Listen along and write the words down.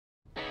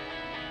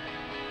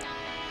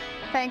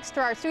Thanks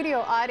to our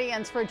studio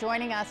audience for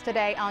joining us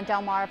today on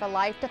Delmarva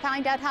Life. To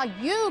find out how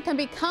you can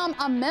become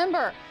a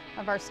member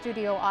of our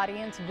studio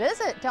audience,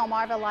 visit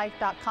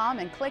delmarvalife.com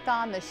and click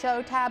on the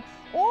show tab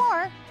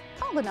or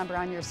call the number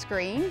on your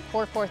screen,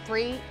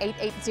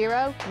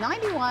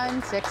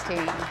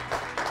 443-880-9116.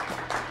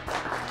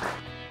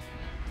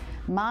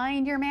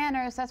 Mind your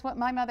manners. That's what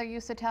my mother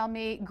used to tell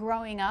me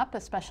growing up,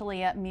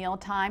 especially at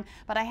mealtime.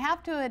 But I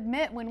have to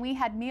admit, when we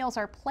had meals,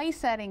 our place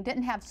setting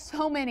didn't have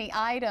so many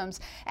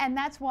items. And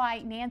that's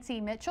why Nancy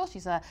Mitchell,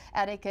 she's a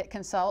etiquette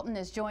consultant,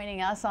 is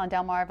joining us on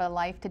Delmarva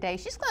Life today.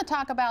 She's going to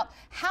talk about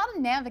how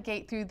to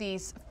navigate through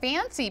these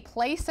fancy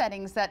place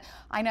settings that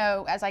I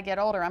know as I get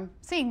older, I'm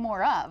seeing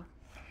more of.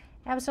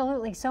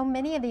 Absolutely. So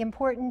many of the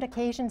important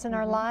occasions in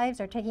our lives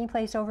are taking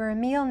place over a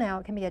meal now.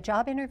 It can be a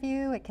job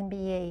interview, it can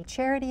be a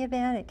charity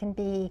event, it can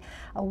be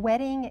a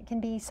wedding, it can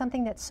be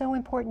something that's so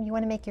important you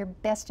want to make your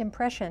best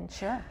impression.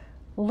 Sure.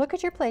 Look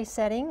at your place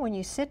setting. When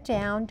you sit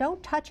down,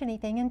 don't touch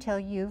anything until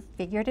you've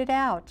figured it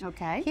out.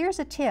 Okay. Here's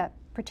a tip.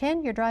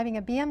 Pretend you're driving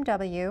a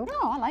BMW.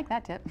 Oh, I like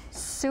that tip.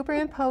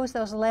 Superimpose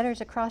those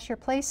letters across your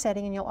place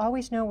setting and you'll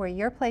always know where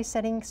your place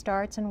setting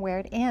starts and where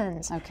it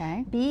ends.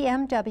 Okay.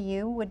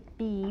 BMW would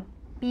be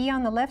B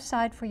on the left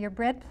side for your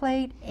bread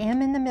plate,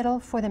 M in the middle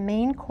for the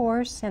main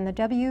course, and the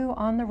W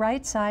on the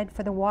right side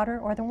for the water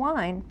or the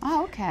wine.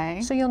 Oh,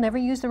 okay. So you'll never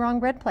use the wrong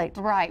bread plate.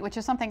 Right, which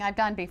is something I've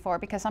done before,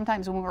 because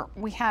sometimes when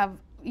we have,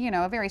 you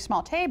know, a very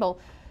small table,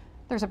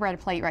 there's a bread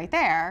plate right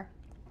there.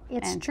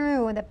 It's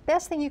true, and the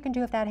best thing you can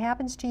do if that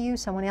happens to you,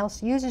 someone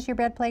else uses your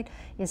bread plate,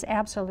 is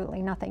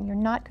absolutely nothing. You're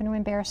not going to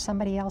embarrass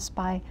somebody else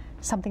by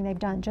something they've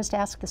done. Just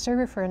ask the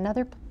server for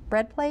another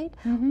bread plate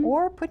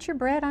or put your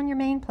bread on your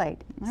main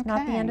plate. It's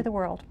not the end of the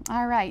world.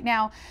 All right,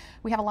 now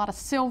we have a lot of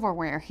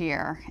silverware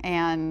here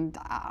and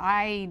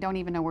I don't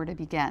even know where to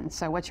begin.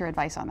 So what's your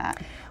advice on that?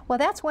 Well,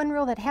 that's one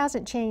rule that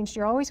hasn't changed.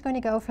 You're always going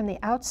to go from the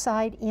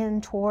outside in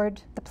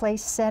toward the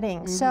place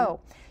setting. So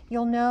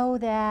you'll know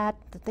that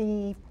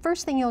the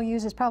first thing you'll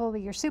use is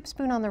probably your soup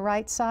spoon on the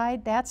right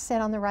side. That's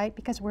set on the right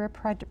because we're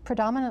a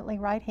predominantly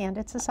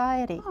right-handed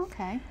society.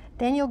 Okay.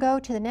 Then you'll go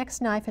to the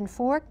next knife and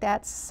fork.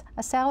 That's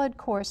a salad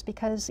course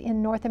because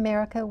in North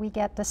America we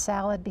get the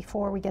salad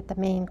before we get the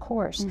main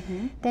course.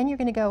 Then you're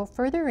going to go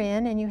further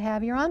in and you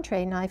have your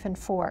entree knife and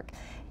fork.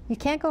 You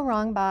can't go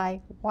wrong by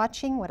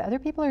watching what other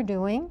people are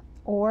doing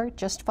or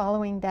just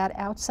following that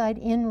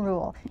outside-in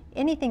rule.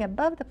 Anything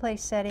above the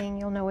place setting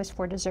you'll know is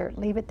for dessert.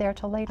 Leave it there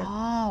till later.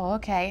 Oh,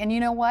 okay. And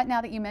you know what?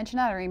 Now that you mention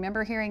that, I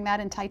remember hearing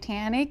that in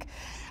Titanic.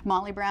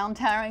 Molly Brown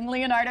telling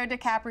Leonardo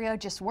DiCaprio,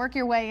 just work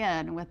your way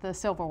in with the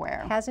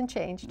silverware. Hasn't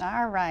changed.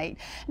 All right.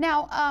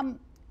 Now,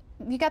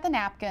 you got the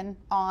napkin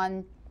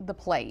on the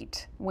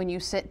plate when you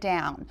sit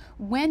down.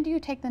 When do you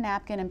take the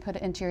napkin and put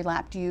it into your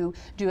lap? Do you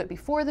do it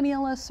before the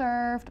meal is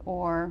served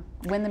or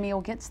when the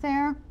meal gets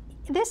there?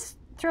 This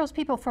throws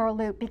people for a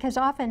loop because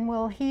often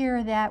we'll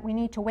hear that we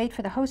need to wait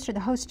for the host or the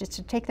hostess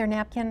to take their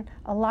napkin.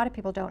 A lot of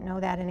people don't know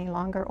that any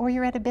longer. Or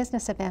you're at a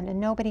business event and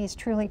nobody is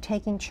truly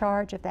taking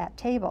charge of that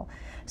table.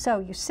 So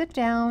you sit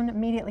down,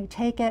 immediately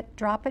take it,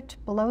 drop it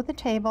below the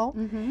table,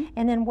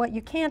 and then what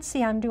you can't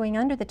see I'm doing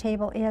under the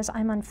table is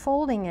I'm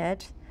unfolding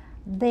it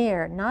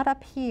there, not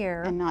up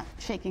here. And not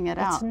shaking it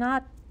out. It's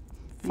not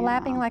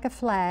flapping like a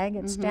flag.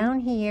 It's down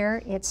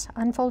here. It's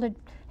unfolded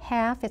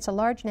half. It's a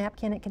large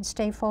napkin. It can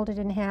stay folded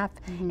in half,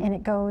 and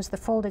it goes the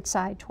folded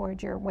side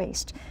toward your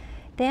waist.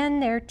 Then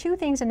there are two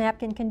things a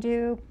napkin can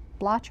do.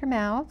 Blot your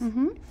mouth,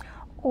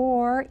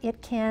 or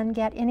it can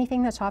get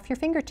anything that's off your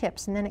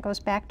fingertips, and then it goes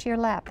back to your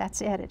lap.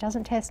 That's it. It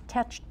doesn't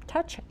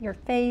touch your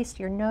face,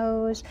 your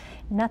nose,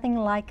 nothing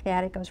like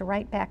that. It goes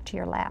right back to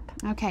your lap.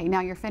 Okay,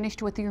 now you're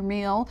finished with your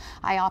meal.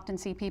 I often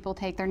see people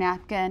take their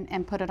napkin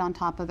and put it on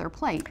top of their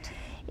plate.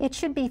 It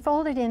should be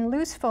folded in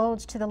loose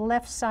folds to the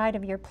left side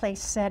of your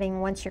place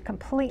setting once you're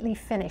completely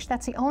finished.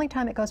 That's the only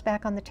time it goes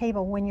back on the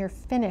table, when you're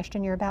finished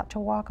and you're about to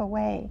walk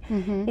away.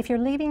 If you're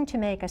leaving to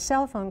make a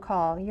cell phone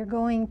call, you're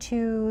going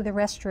to the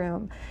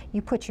restroom,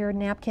 you put your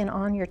napkin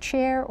on your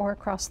chair or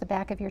across the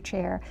back of your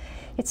chair.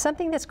 It's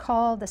something that's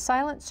called the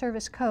silent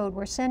service code.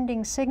 We're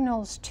sending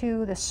signals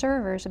to the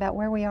servers about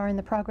where we are in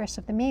the progress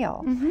of the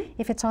meal.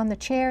 If it's on the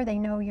chair, they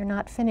know you're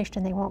not finished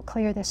and they won't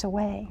clear this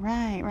away.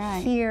 Right,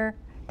 right. Here,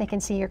 they can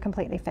see you're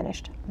completely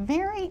finished.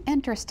 Very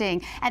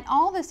interesting. And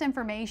all this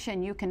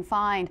information you can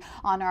find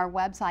on our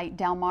website,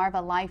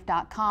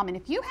 delmarvalife.com. And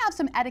if you have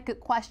some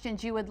etiquette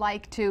questions you would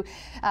like to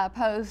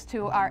pose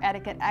to our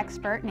etiquette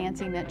expert,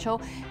 Nancy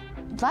Mitchell,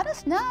 let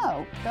us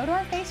know. Go to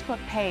our Facebook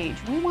page.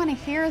 We want to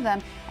hear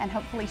them, and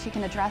hopefully she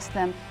can address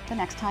them the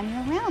next time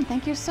you're around.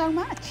 Thank you so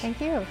much.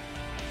 Thank you.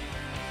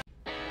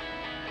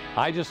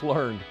 I just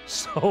learned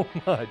so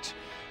much.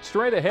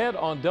 Straight ahead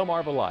on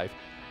Delmarva Life,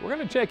 we're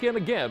going to check in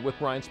again with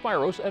Brian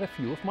Spiros at a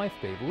few of my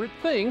favorite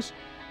things,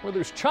 where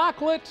there's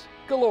chocolate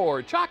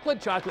galore. Chocolate,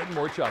 chocolate, and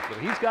more chocolate.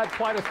 He's got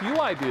quite a few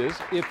ideas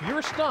if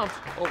you're stumped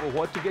over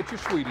what to get your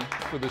sweetie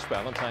for this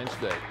Valentine's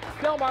Day.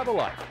 Delmarva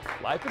Life.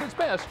 Life at its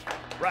best,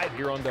 right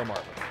here on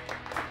Delmarva.